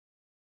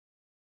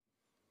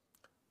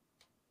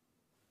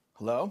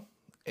Hello,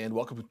 and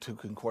welcome to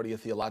Concordia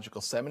Theological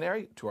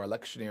Seminary, to our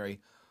lectionary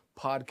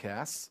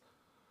podcasts.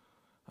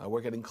 We're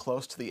getting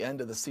close to the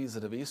end of the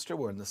season of Easter.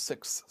 We're in the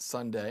sixth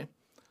Sunday,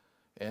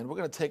 and we're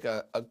going to take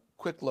a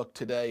quick look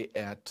today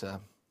at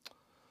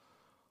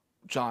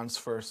John's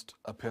first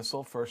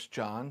epistle, 1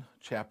 John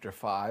chapter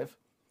 5.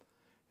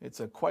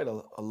 It's quite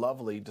a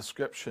lovely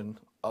description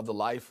of the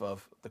life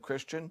of the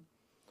Christian,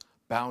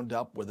 bound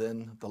up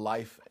within the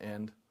life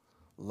and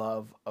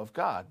love of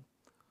God.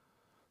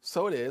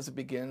 So it is, it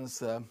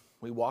begins,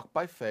 we walk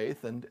by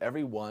faith, and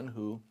each one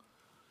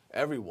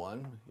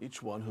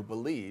who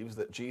believes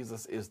that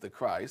Jesus is the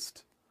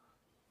Christ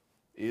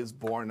is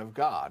born of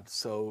God.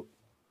 So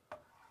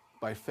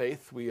by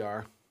faith we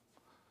are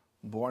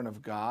born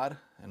of God,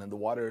 and in the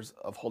waters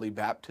of holy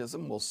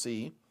baptism we'll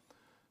see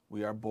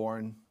we are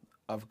born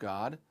of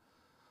God.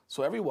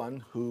 So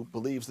everyone who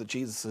believes that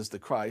Jesus is the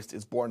Christ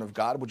is born of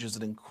God, which is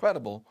an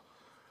incredible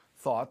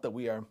thought that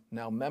we are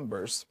now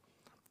members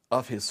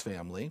of his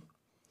family.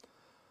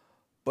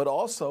 But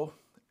also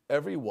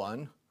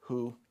everyone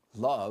who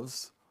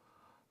loves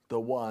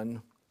the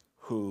one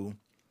who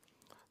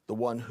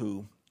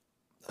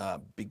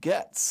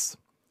begets,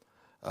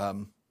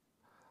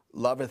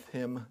 loveth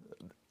him.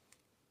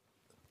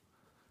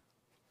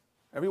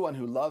 Everyone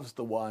who loves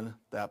the one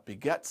that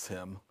begets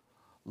him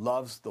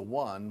loves the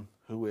one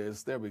who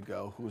is,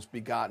 who is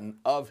begotten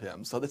of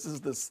him. So this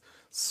is this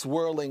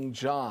swirling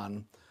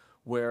John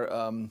where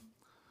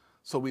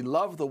so we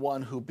love the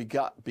one who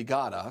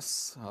begot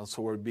us,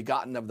 so we're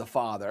begotten of the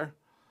Father,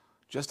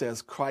 just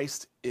as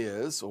Christ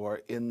is,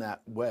 or in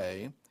that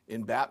way,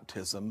 in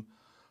baptism,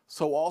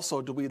 so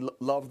also do we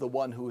love the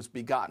one who is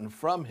begotten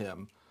from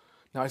him.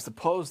 Now I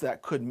suppose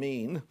that could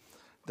mean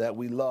that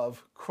we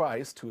love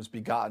Christ, who is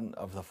begotten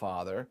of the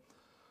Father,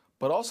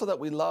 but also that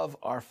we love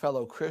our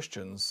fellow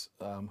Christians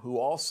who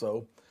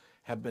also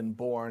have been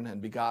born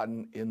and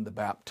begotten in the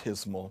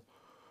baptismal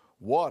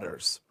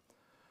waters.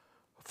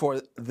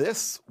 For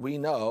this we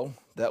know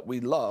that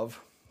we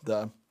love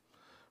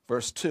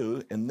verse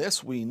 2, in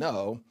this we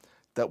know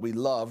that we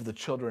love the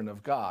children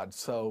of God.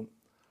 So,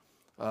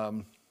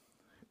 it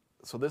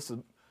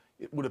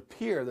would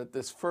appear that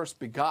this first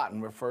begotten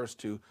refers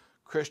to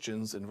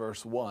Christians in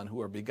verse 1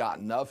 who are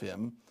begotten of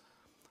him.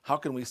 How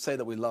can we say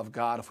that we love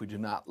God if we do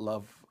not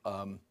love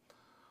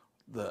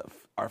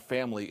our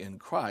family in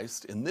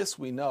Christ? In this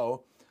we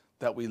know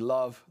that we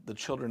love the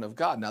children of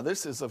God. Now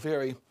this is a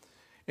very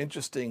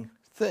interesting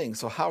thing.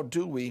 So how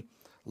do we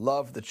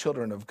love the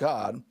children of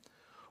God?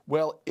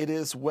 Well, it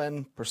is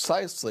when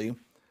precisely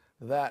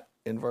that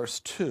in verse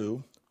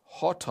 2,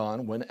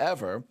 hoton,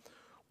 whenever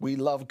we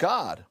love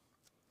God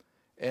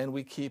and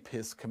we keep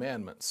his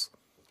commandments.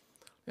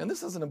 And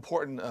this is an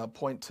important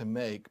point to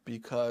make,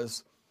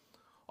 because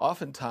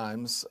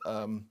oftentimes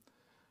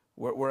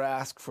we're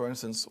asked, for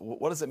instance,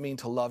 what does it mean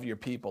to love your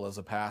people as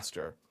a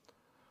pastor?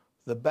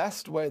 The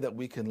best way that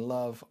we can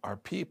love our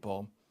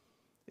people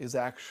is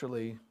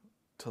actually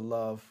to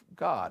love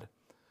God,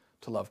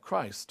 to love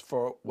Christ.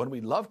 For when we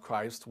love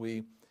Christ,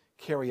 we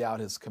carry out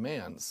his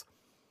commands.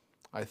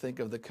 I think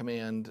of the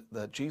command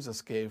that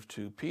Jesus gave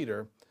to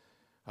Peter,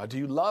 do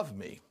you love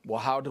me? Well,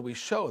 how do we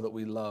show that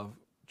we love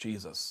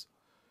Jesus?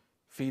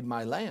 Feed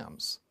my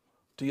lambs.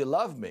 Do you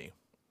love me?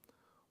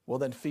 Well,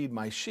 then feed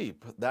my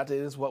sheep. That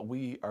is what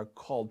we are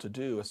called to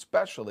do,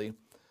 especially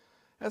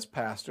as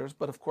pastors,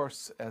 but of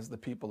course as the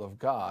people of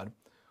God.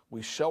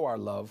 We show our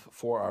love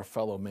for our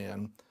fellow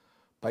man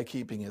by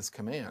keeping his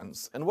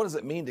commands. And what does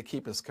it mean to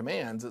keep his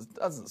commands? It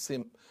doesn't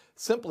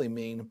simply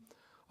mean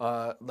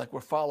like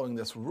we're following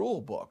this rule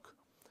book,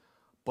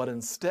 but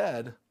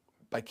instead,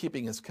 by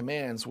keeping his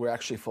commands, we're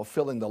actually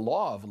fulfilling the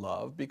law of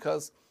love,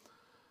 because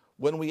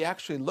when we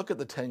actually look at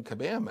the Ten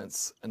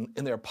Commandments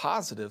in their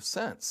positive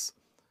sense,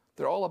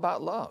 they're all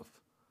about love.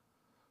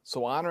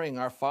 So honoring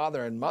our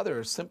father and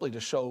mother is simply to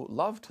show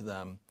love to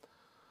them.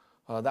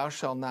 Thou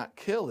shalt not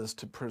kill is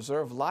to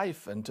preserve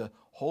life and to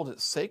hold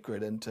it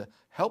sacred and to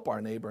help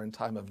our neighbor in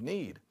time of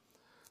need.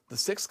 The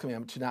sixth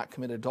commandment, to not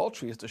commit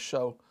adultery, is to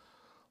show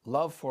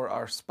love for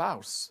our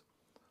spouse.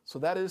 So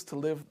that is to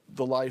live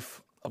the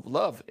life of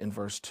love in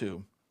verse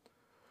 2.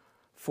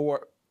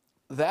 For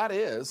that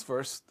is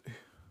the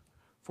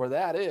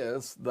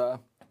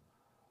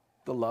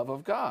love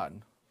of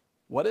God.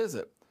 What is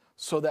it?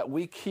 So that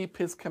we keep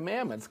his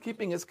commandments.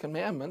 Keeping his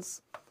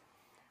commandments,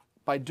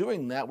 by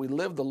doing that, we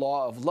live the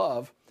law of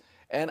love.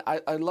 And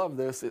I love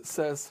this. It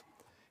says,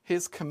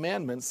 his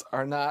commandments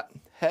are not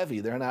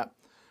heavy. They're not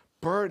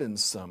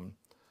burdensome.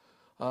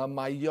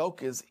 My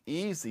yoke is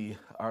easy,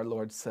 our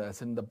Lord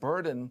says, and the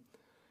burden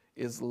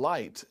is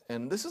light.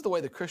 And this is the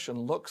way the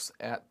Christian looks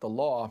at the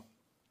law.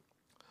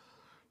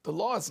 The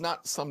law is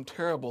not some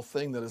terrible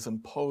thing that is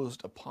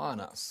imposed upon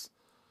us.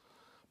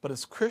 But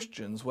as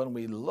Christians, when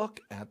we look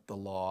at the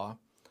law,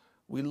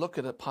 we look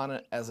upon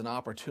it as an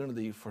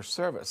opportunity for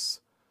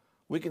service.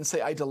 We can say,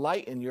 I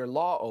delight in your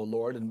law, O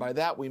Lord, and by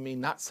that we mean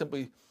not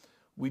simply,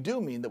 we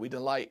do mean that we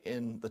delight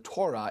in the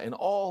Torah, in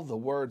all the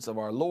words of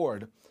our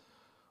Lord,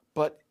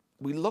 but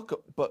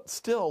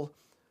still,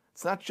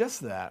 it's not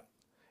just that.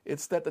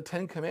 It's that the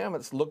Ten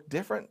Commandments look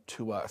different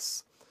to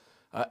us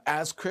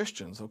as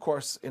Christians. Of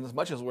course, in as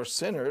much as we're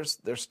sinners,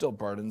 they're still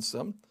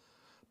burdensome.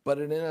 But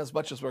in as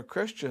much as we're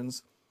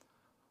Christians,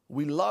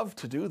 we love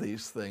to do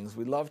these things.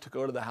 We love to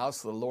go to the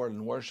house of the Lord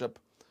and worship.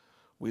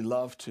 We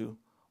love to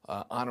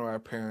honor our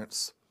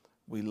parents.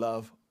 We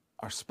love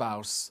our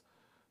spouse.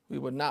 We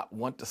would not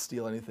want to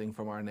steal anything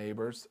from our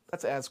neighbors.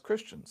 That's as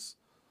Christians.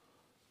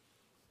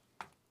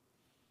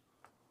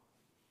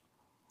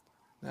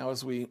 Now,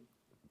 as we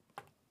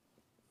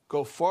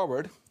go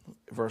forward,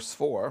 verse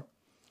 4,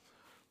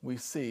 we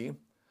see,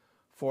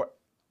 for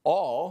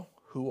all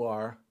who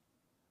are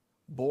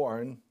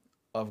born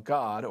of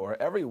God,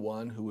 or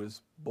everyone who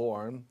is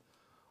born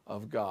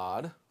of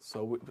God,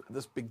 so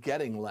this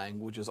begetting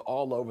language is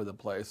all over the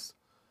place,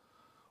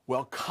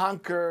 well,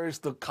 conquers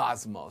the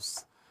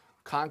cosmos,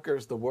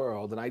 conquers the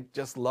world. And I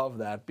just love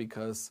that,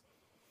 because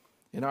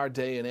in our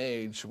day and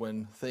age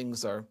when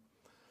things are,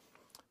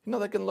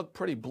 they can look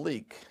pretty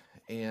bleak,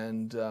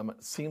 and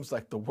it seems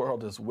like the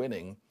world is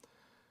winning.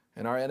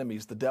 And our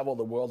enemies, the devil,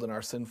 the world, and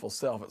our sinful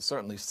self, it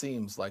certainly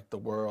seems like the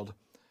world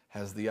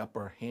has the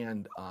upper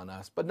hand on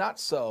us. But not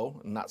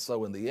so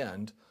in the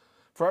end.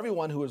 For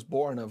everyone who is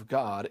born of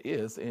God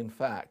is, in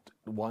fact,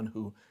 one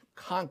who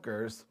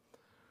conquers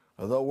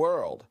the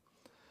world.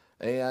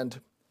 And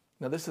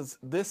now this is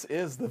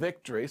the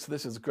victory. So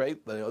this is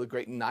great, the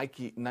great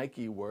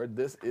Nike word.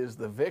 This is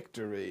the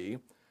victory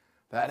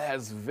that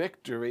has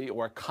victory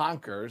or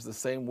conquers, the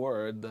same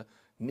word, the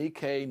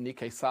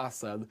Nike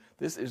sasa.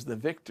 This is the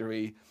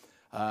victory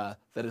that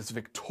is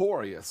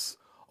victorious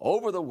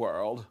over the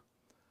world,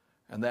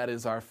 and that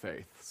is our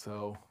faith.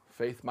 So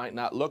faith might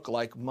not look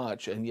like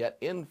much, and yet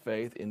in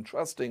faith, in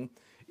trusting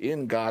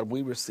in God,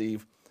 we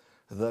receive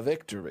the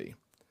victory.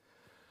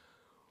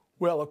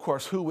 Well, of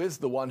course, who is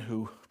the one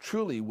who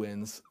truly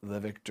wins the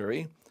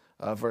victory?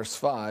 Verse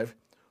 5,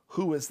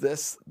 who is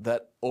this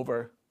that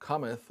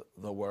overcometh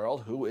the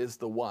world? Who is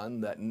the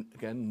one that,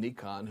 again,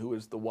 Nikon, who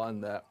is the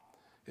one that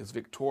is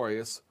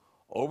victorious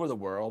over the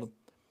world?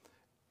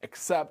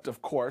 Except,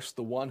 of course,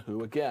 the one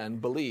who, again,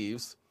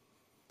 believes.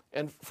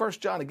 And 1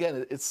 John,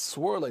 again, it's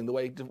swirling the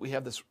way we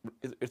have this,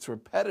 it's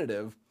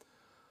repetitive,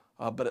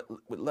 but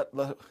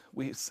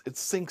it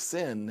sinks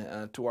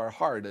in to our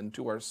heart and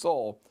to our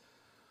soul.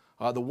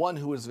 The one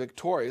who is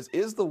victorious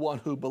is the one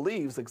who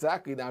believes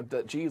exactly now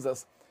that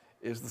Jesus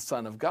is the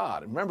Son of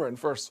God. And remember, in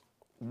verse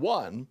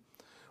 1,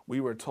 we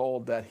were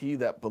told that he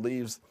that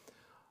believes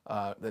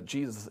that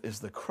Jesus is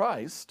the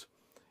Christ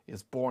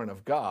is born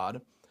of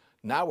God.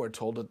 Now we're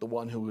told that the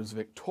one who is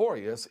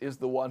victorious is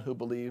the one who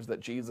believes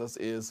that Jesus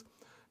is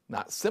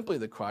not simply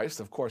the Christ,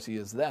 of course he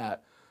is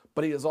that,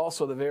 but he is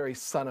also the very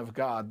Son of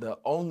God, the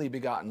only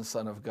begotten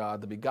Son of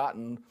God,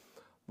 the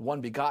one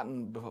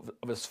begotten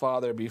of his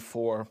Father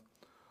before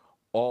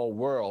all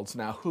worlds.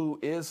 Now, who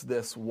is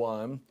this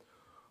one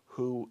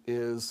who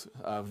is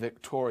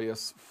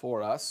victorious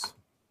for us?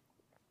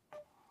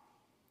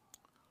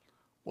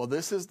 Well,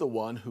 this is the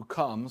one who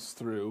comes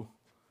through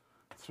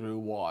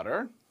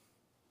water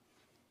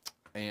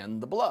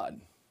and the blood.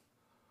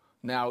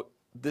 Now,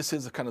 this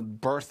is a kind of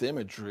birth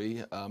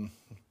imagery.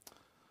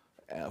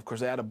 Of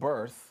course, at a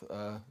birth,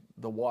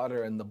 the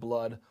water and the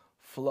blood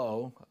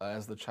flow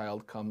as the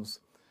child comes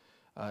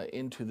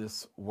into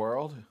this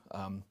world.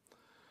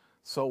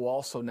 So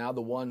also now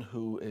the one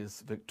who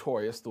is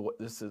victorious,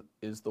 this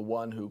is the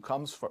one who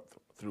comes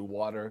through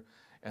water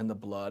and the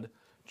blood,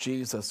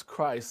 Jesus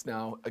Christ.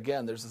 Now,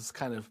 again, there's this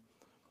kind of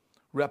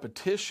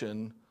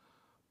repetition,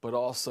 but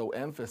also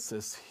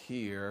emphasis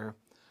here.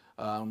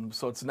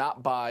 So it's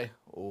not by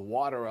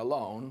water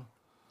alone,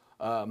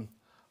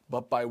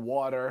 but by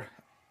water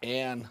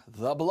and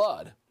the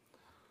blood.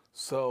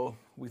 So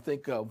we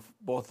think of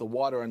both the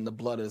water and the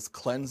blood as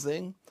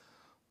cleansing.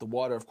 The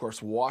water, of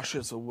course,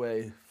 washes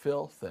away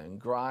filth and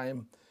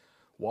grime.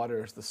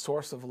 Water is the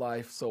source of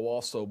life, so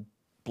also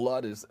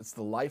blood it's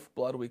the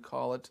lifeblood, we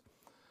call it.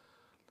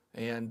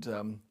 And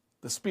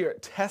the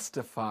Spirit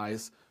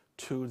testifies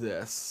to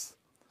this.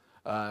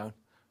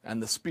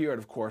 And the Spirit,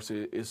 of course,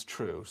 is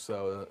true.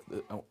 So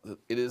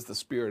it is the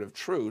Spirit of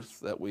truth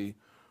that we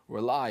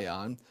rely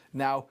on.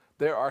 Now,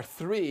 there are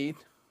three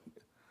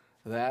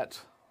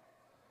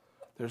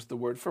there's the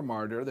word for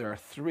martyr. There are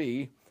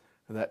three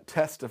that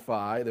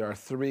testify. There are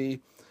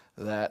three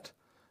that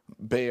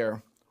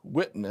bear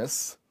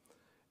witness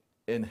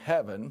in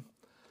heaven.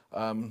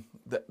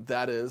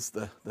 That is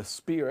the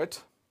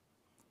Spirit,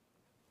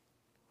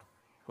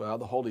 the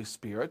Holy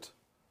Spirit,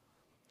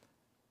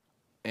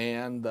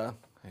 and the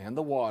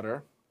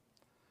water,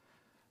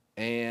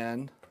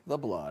 and the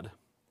blood,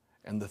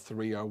 and the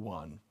three are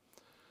one.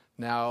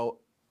 Now,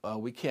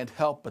 we can't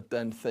help but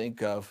then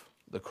think of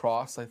the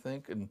cross, I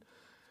think, and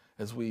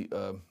as we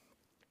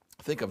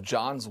think of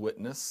John's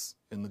witness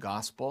in the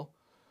gospel,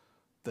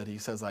 that he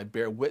says, I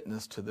bear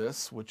witness to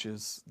this, which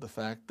is the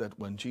fact that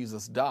when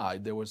Jesus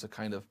died, there was a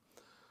kind of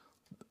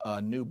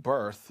new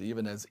birth,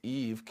 even as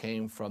Eve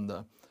came from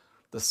the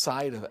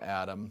side of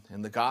Adam.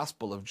 In the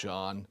Gospel of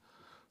John,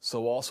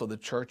 so also the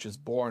church is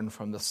born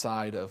from the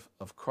side of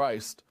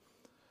Christ.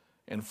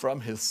 and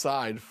from his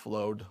side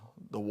flowed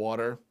the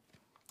water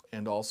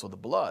and also the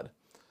blood.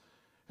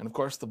 And of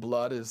course, the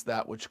blood is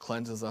that which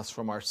cleanses us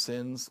from our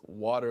sins.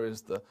 Water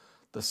is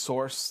the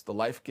source, the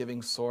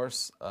life-giving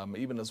source.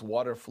 Even as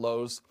water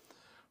flows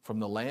from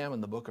the Lamb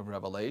in the book of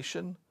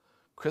Revelation,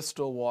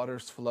 crystal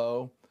waters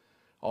flow.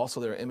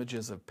 Also, there are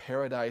images of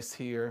paradise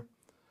here.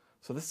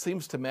 So this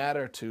seems to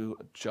matter to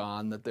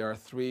John, that there are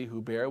three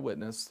who bear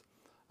witness.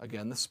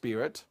 Again, the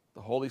Spirit,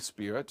 the Holy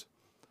Spirit,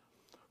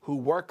 who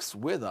works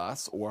with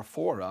us or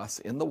for us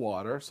in the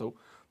water. So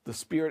the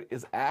Spirit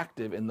is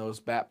active in those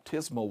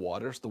baptismal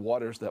waters, the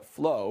waters that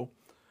flow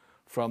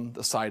from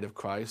the side of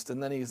Christ.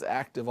 And then he's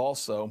active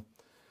also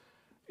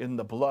in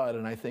the blood.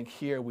 And I think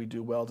here we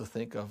do well to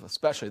think of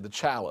especially the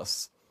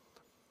chalice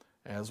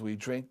as we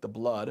drink the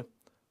blood,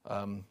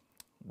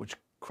 which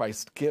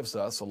Christ gives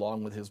us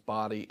along with his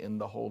body in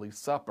the Holy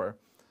Supper.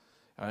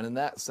 And in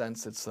that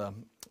sense, it's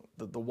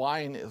the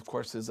wine, of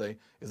course, is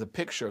a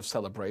picture of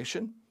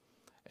celebration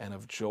and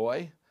of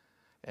joy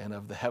and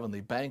of the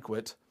heavenly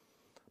banquet.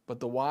 But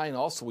the wine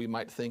also we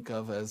might think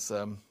of as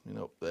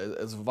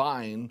as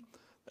vine,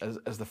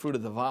 as the fruit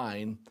of the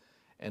vine,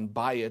 and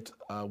by it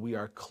we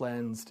are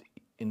cleansed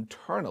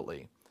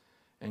internally.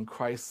 And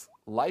Christ's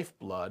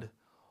lifeblood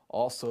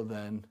also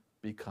then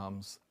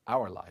becomes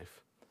our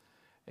life.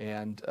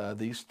 And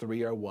these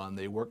three are one.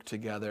 They work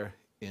together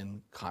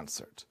in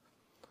concert.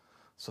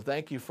 So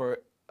thank you for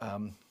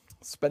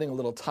spending a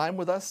little time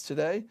with us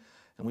today,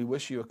 and we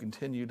wish you a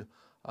continued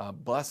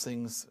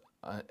blessings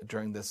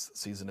during this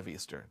season of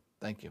Easter.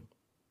 Thank you.